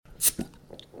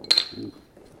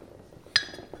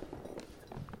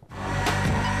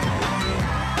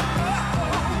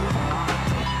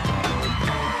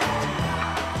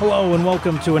Hello and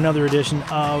welcome to another edition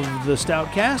of the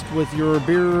Stoutcast with your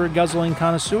beer guzzling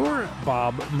connoisseur,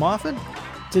 Bob Moffat.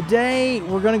 Today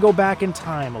we're going to go back in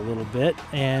time a little bit,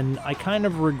 and I kind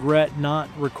of regret not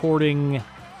recording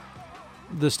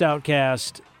the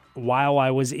Stoutcast while I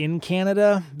was in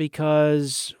Canada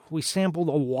because we sampled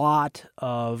a lot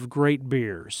of great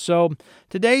beers. So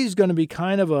today's going to be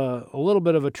kind of a little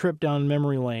bit of a trip down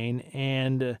memory lane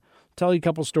and tell you a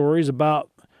couple stories about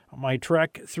my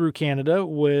trek through Canada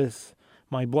with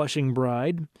my blushing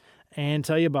bride and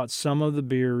tell you about some of the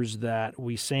beers that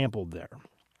we sampled there.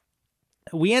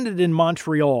 We ended in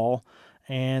Montreal,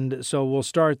 and so we'll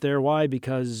start there. Why?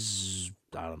 Because,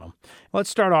 I don't know. Let's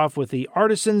start off with the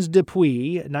Artisans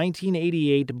Depuis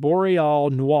 1988 Boreal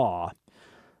Noir.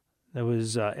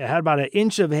 It had about an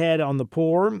inch of head on the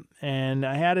pour, and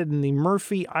I had it in the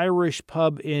Murphy Irish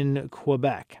Pub in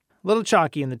Quebec. A little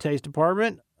chalky in the taste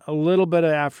department. A little bit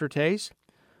of aftertaste.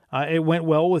 It went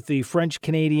well with the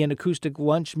French-Canadian acoustic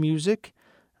lunch music.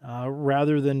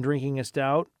 Rather than drinking a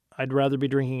stout, I'd rather be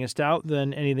drinking a stout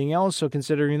than anything else. So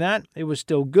considering that, it was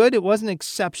still good. It wasn't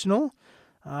exceptional.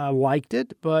 I liked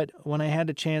it, but when I had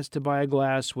a chance to buy a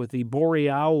glass with the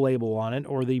Boreal label on it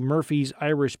or the Murphy's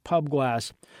Irish Pub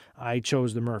glass, I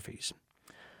chose the Murphy's.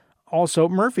 Also,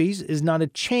 Murphy's is not a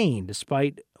chain,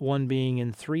 despite one being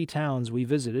in 3 towns we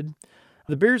visited.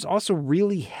 The beer's also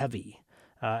really heavy.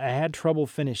 I had trouble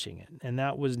finishing it, and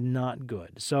that was not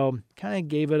good. So kind of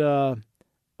gave it a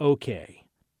okay.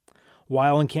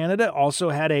 While in Canada, also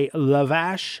had a La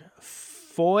Vache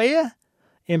Foy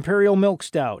Imperial Milk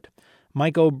Stout,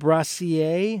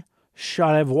 Microbrasserie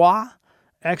Charlevoix,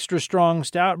 extra strong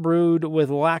stout brewed with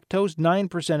lactose,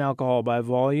 9% alcohol by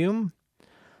volume.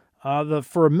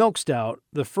 For a milk stout,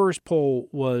 the first pull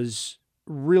was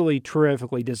really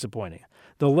terrifically disappointing.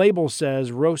 The label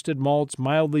says roasted malts,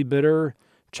 mildly bitter,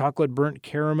 chocolate burnt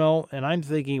caramel, and I'm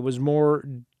thinking it was more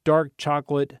dark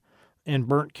chocolate and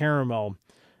burnt caramel.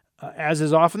 As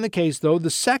is often the case, though, the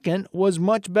second was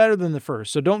much better than the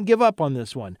first, so don't give up on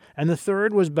this one. And the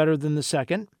third was better than the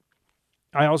second.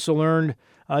 I also learned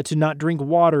to not drink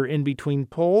water in between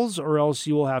pulls, or else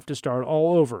you will have to start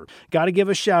all over. Got to give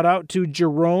a shout out to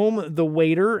Jerome, the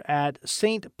waiter at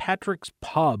St. Patrick's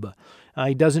Pub.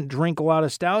 He doesn't drink a lot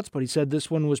of stouts, but he said this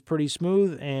one was pretty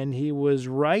smooth, and he was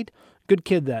right. Good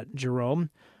kid, that Jerome.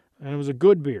 And it was a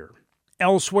good beer.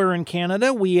 Elsewhere in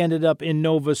Canada, we ended up in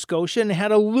Nova Scotia and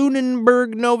had a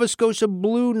Lunenburg, Nova Scotia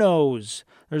Blue Nose.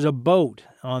 There's a boat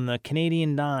on the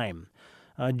Canadian dime.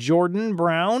 Jordan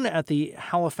Brown at the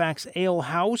Halifax Ale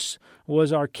House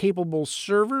was our capable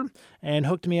server and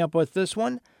hooked me up with this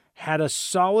one. Had a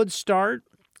solid start,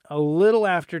 a little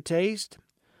aftertaste,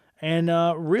 and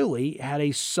really had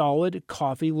a solid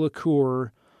coffee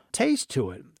liqueur taste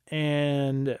to it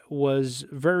and was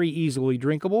very easily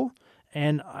drinkable,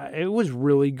 and it was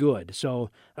really good.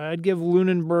 So I'd give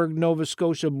Lunenburg, Nova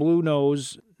Scotia Blue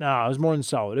Nose, it was more than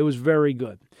solid. It was very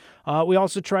good. We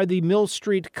also tried the Mill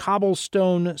Street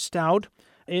Cobblestone Stout.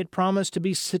 It promised to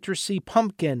be citrusy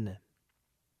pumpkin.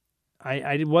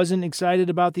 I wasn't excited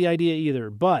about the idea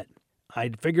either, but I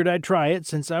figured I'd try it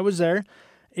since I was there.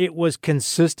 It was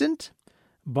consistent,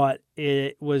 but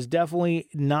it was definitely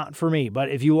not for me. But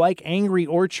if you like Angry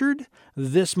Orchard,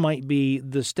 this might be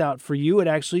the stout for you. It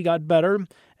actually got better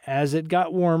as it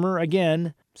got warmer.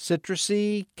 Again,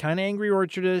 citrusy, kind of Angry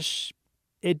Orchard-ish.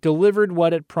 It delivered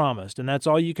what it promised, and that's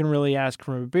all you can really ask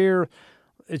from a beer.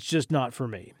 It's just not for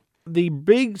me. The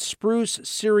Big Spruce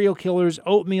Serial Killers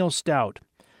Oatmeal Stout.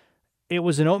 It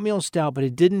was an oatmeal stout, but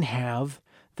it didn't have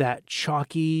that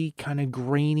chalky, kind of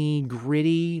grainy,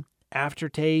 gritty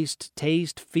aftertaste,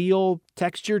 taste, feel,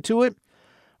 texture to it.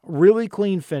 Really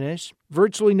clean finish,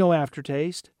 virtually no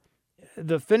aftertaste.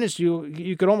 The finish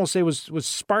you could almost say was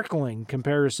sparkling in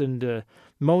comparison to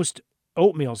most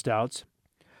oatmeal stouts.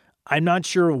 I'm not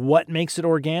sure what makes it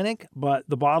organic, but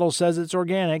the bottle says it's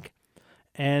organic.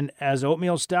 And as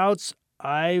oatmeal stouts,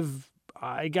 I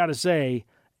got to say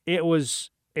it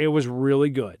was really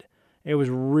good. It was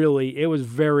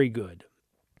very good.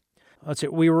 Let's see.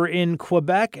 We were in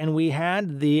Quebec and we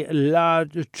had the La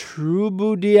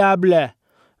Troupe Diable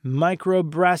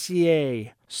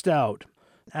Microbrasserie Stout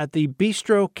at the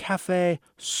Bistro Café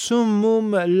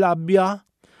Summum Labia.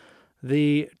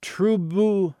 The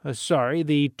Troupe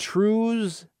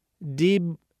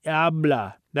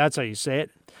Diable. That's how you say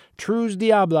it. Troupe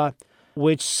Diable,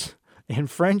 which in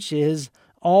French is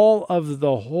all of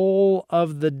the whole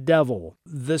of the devil.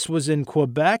 This was in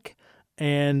Quebec,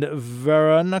 and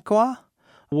Veronica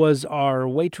was our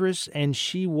waitress, and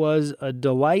she was a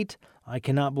delight. I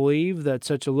cannot believe that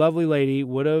such a lovely lady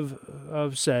would have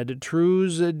said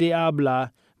Troupe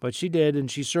Diable, but she did, and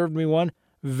she served me one.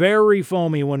 Very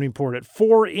foamy when we poured it.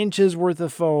 4 inches worth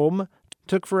of foam.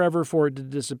 Took forever for it to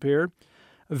disappear.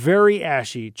 Very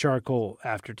ashy charcoal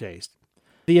aftertaste.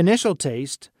 The initial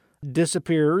taste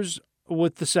disappears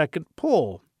with the second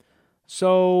pull.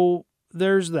 So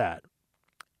there's that.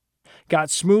 Got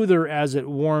smoother as it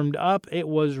warmed up. It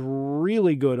was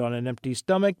really good on an empty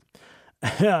stomach.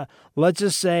 Let's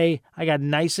just say I got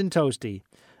nice and toasty.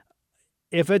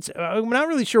 I'm not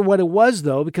really sure what it was,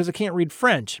 though, because I can't read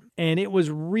French, and it was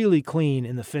really clean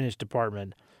in the finish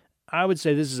department. I would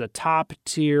say this is a top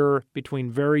tier between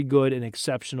very good and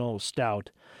exceptional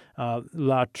stout.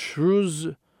 La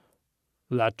Trousse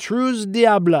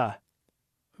Diable.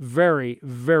 Very,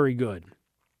 very good.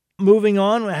 Moving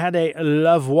on, we had a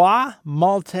Lavoie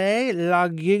Maltais La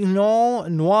Guignol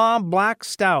Noir Black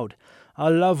Stout. A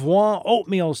Lavoie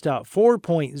Oatmeal Stout,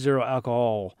 4.0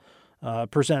 alcohol.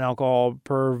 Percent alcohol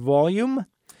per volume.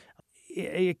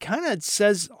 It kind of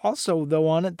says also, though,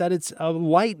 on it that it's a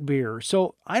light beer.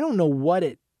 So I don't know what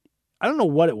it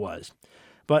was.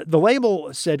 But the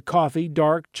label said coffee,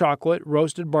 dark chocolate,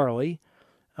 roasted barley.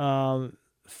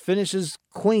 Finishes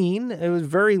clean. It was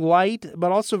very light,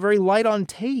 but also very light on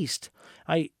taste.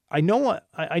 I knew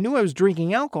I was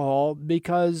drinking alcohol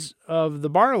because of the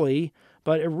barley,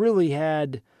 but it really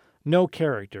had no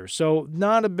character. So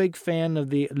not a big fan of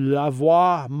the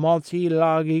Lavoie Maltais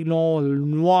La Guignol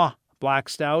Noir Black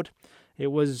Stout. It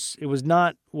was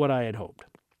not what I had hoped.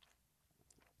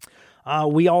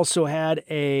 We also had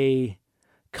a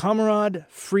Kamerad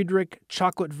Friedrich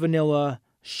Chocolate Vanilla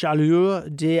Chaleur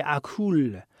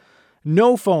d'Alcool.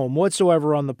 No foam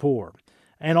whatsoever on the pour.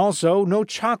 And also no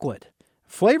chocolate.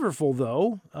 Flavorful,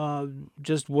 though.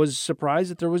 Just was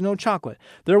surprised that there was no chocolate.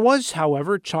 There was,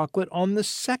 however, chocolate on the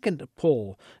second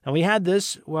pull. And we had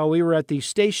this while we were at the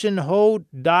Station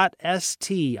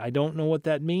Ho.st. I don't know what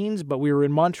that means, but we were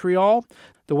in Montreal.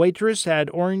 The waitress had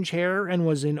orange hair and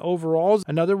was in overalls.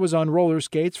 Another was on roller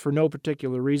skates for no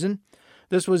particular reason.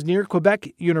 This was near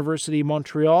Quebec University,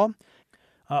 Montreal.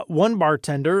 One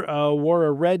bartender wore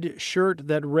a red shirt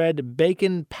that read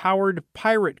Bacon-Powered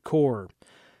Pirate Corps.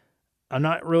 I'm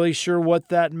not really sure what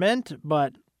that meant,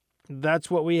 but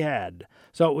that's what we had.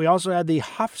 So we also had the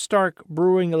Hofstark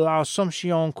Brewing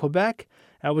L'Assomption, Quebec.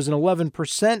 That was an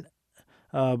 11%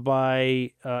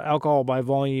 by alcohol by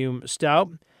volume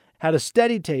stout. Had a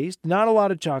steady taste, not a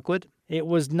lot of chocolate. It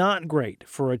was not great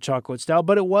for a chocolate stout,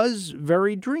 but it was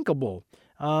very drinkable.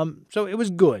 So it was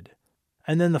good.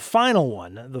 And then the final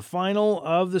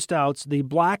of the stouts, the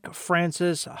Black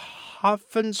Francis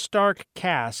Hofstark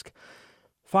Cask,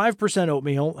 5%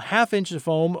 oatmeal, half inch of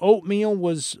foam. Oatmeal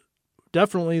was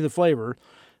definitely the flavor.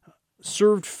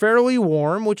 Served fairly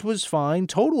warm, which was fine.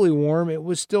 Totally warm, it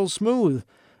was still smooth.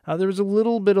 There was a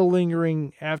little bit of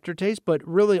lingering aftertaste, but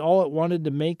really all it wanted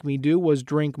to make me do was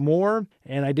drink more,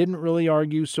 and I didn't really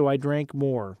argue, so I drank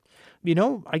more.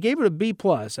 I gave it a B+.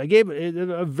 I gave it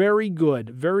a very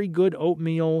good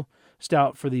oatmeal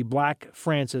stout for the Black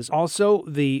Francis. Also,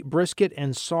 the brisket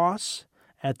and sauce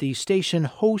at the Station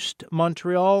Host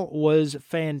Montreal was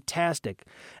fantastic.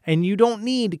 And you don't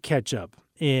need ketchup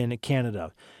in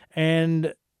Canada.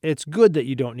 And it's good that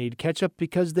you don't need ketchup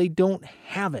because they don't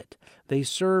have it. They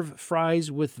serve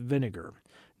fries with vinegar.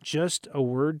 Just a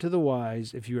word to the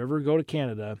wise, if you ever go to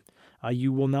Canada,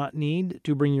 you will not need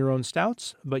to bring your own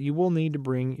stouts, but you will need to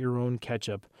bring your own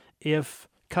ketchup if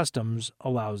customs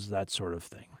allows that sort of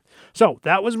thing. So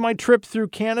that was my trip through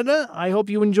Canada. I hope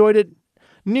you enjoyed it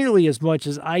nearly as much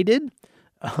as I did.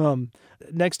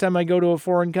 Next time I go to a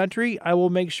foreign country, I will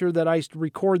make sure that I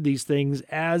record these things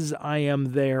as I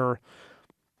am there.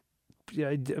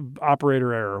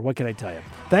 Operator error. What can I tell you?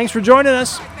 Thanks for joining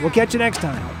us. We'll catch you next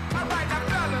time.